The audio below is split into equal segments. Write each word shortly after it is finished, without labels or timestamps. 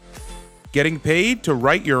getting paid to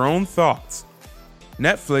write your own thoughts,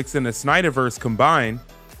 Netflix and the Snyderverse combine,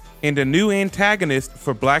 and a new antagonist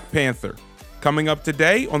for Black Panther. Coming up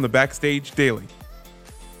today on the Backstage Daily.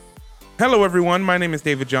 Hello everyone, my name is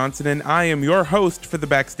David Johnson and I am your host for the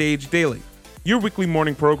Backstage Daily, your weekly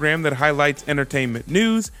morning program that highlights entertainment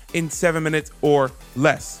news in 7 minutes or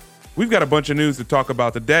less. We've got a bunch of news to talk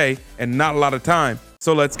about today and not a lot of time,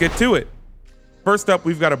 so let's get to it. First up,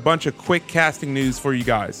 we've got a bunch of quick casting news for you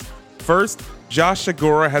guys. First, Josh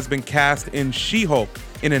Segura has been cast in She-Hulk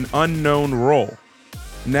in an unknown role.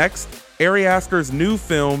 Next, Ari Aster's new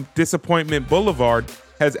film, Disappointment Boulevard,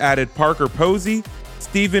 has added Parker Posey,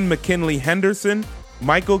 Stephen McKinley Henderson,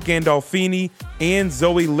 Michael Gandolfini, and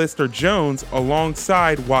Zoe Lister-Jones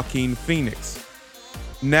alongside Joaquin Phoenix.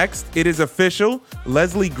 Next, it is official,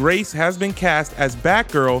 Leslie Grace has been cast as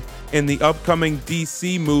Batgirl in the upcoming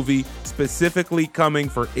DC movie specifically coming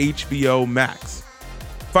for HBO Max.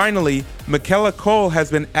 Finally, Michaela Cole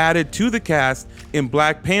has been added to the cast in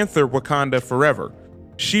Black Panther: Wakanda Forever.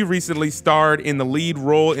 She recently starred in the lead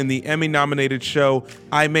role in the Emmy-nominated show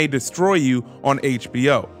I May Destroy You on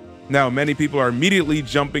HBO. Now, many people are immediately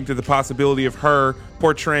jumping to the possibility of her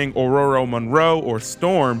portraying Ororo Munroe or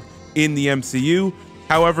Storm in the MCU.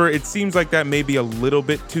 However, it seems like that may be a little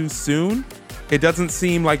bit too soon. It doesn't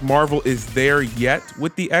seem like Marvel is there yet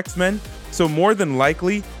with the X-Men, so more than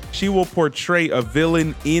likely, she will portray a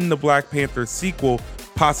villain in the Black Panther sequel,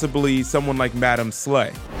 possibly someone like Madam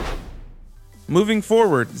Slay. Moving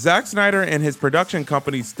forward, Zack Snyder and his production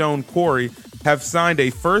company Stone Quarry have signed a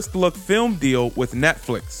first-look film deal with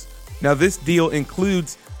Netflix. Now, this deal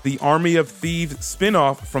includes the Army of Thieves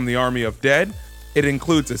spin-off from the Army of Dead, it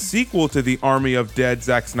includes a sequel to the Army of Dead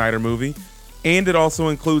Zack Snyder movie, and it also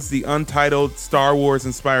includes the untitled Star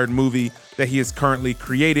Wars-inspired movie that he is currently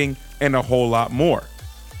creating, and a whole lot more.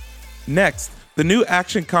 Next, the new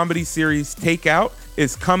action comedy series Take Out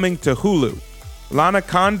is coming to Hulu. Lana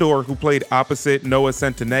Condor, who played opposite Noah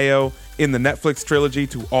Centineo in the Netflix trilogy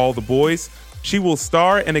To All the Boys, she will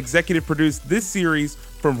star and executive produce this series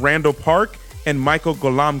from Randall Park and Michael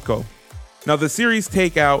Golamko. Now, the series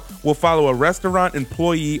Take Out will follow a restaurant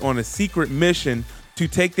employee on a secret mission to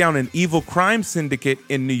take down an evil crime syndicate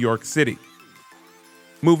in New York City.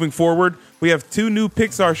 Moving forward, we have two new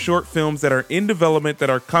Pixar short films that are in development that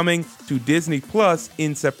are coming to Disney Plus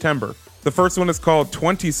in September. The first one is called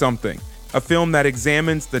 20-something, a film that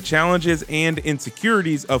examines the challenges and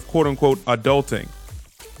insecurities of quote-unquote adulting.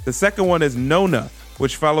 The second one is Nona,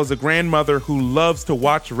 which follows a grandmother who loves to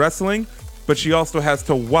watch wrestling, but she also has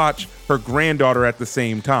to watch her granddaughter at the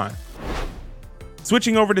same time.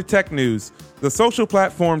 Switching over to tech news, the social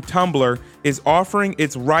platform Tumblr is offering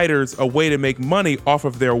its writers a way to make money off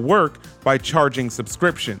of their work by charging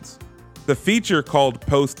subscriptions. The feature, called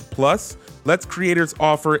Post Plus, lets creators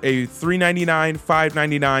offer a $3.99,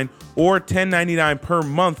 $5.99, or $10.99 per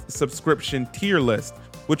month subscription tier list,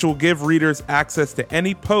 which will give readers access to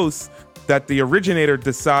any posts that the originator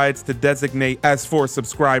decides to designate as for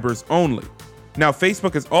subscribers only. Now,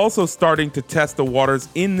 Facebook is also starting to test the waters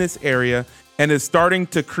in this area and is starting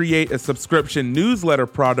to create a subscription newsletter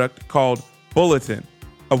product called Bulletin.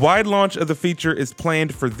 A wide launch of the feature is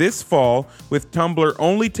planned for this fall, with Tumblr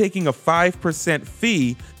only taking a 5%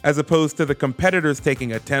 fee as opposed to the competitors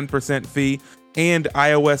taking a 10% fee and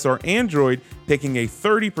iOS or Android taking a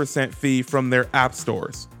 30% fee from their app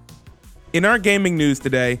stores. In our gaming news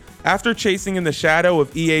today, after chasing in the shadow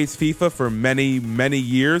of EA's FIFA for many, many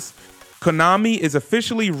years, Konami is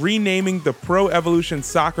officially renaming the Pro Evolution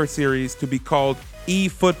Soccer series to be called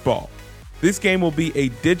eFootball. This game will be a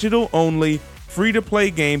digital-only,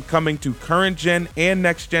 free-to-play game coming to current-gen and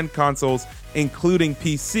next-gen consoles, including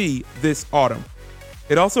PC, this autumn.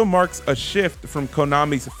 It also marks a shift from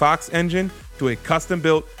Konami's Fox engine to a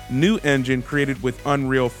custom-built new engine created with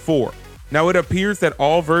Unreal 4. Now, it appears that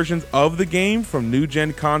all versions of the game, from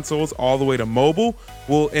new-gen consoles all the way to mobile,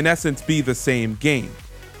 will in essence be the same game.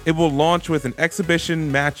 It will launch with an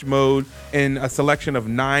exhibition match mode and a selection of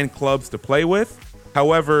 9 clubs to play with.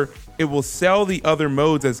 However, it will sell the other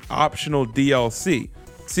modes as optional DLC,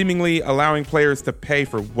 seemingly allowing players to pay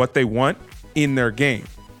for what they want in their game.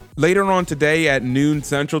 Later on today at noon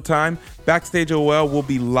Central Time, Backstage OL will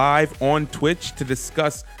be live on Twitch to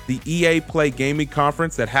discuss the EA Play Gaming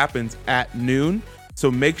Conference that happens at noon. So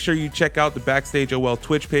make sure you check out the Backstage OL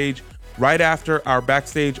Twitch page right after our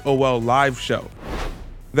Backstage OL live show.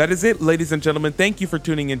 That is it, ladies and gentlemen. Thank you for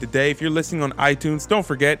tuning in today. If you're listening on iTunes, don't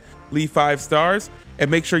forget, leave 5 stars and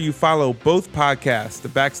make sure you follow both podcasts, the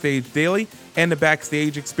Backstage Daily and the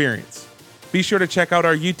Backstage Experience. Be sure to check out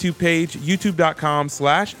our YouTube page,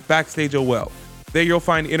 youtube.com/BackstageOL. There you'll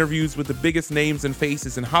find interviews with the biggest names and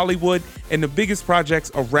faces in Hollywood and the biggest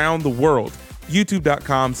projects around the world.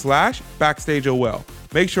 youtube.com/BackstageOL.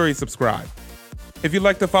 Make sure you subscribe. If you'd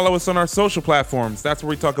like to follow us on our social platforms, that's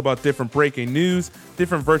where we talk about different breaking news,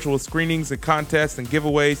 different virtual screenings and contests and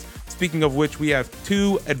giveaways. Speaking of which, we have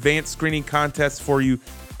 2 advanced screening contests for you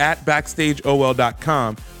at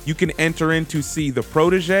BackstageOL.com. You can enter in to see The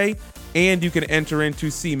Protege, and you can enter in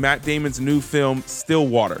to see Matt Damon's new film,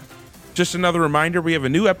 Stillwater. Just another reminder, we have a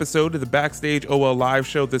new episode of the Backstage OL live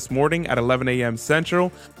show this morning at 11 a.m.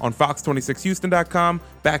 Central on Fox26Houston.com,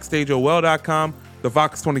 BackstageOL.com, the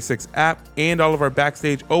Fox 26 app, and all of our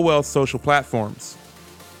Backstage OL social platforms.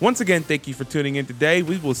 Once again, thank you for tuning in today.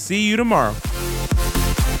 We will see you tomorrow.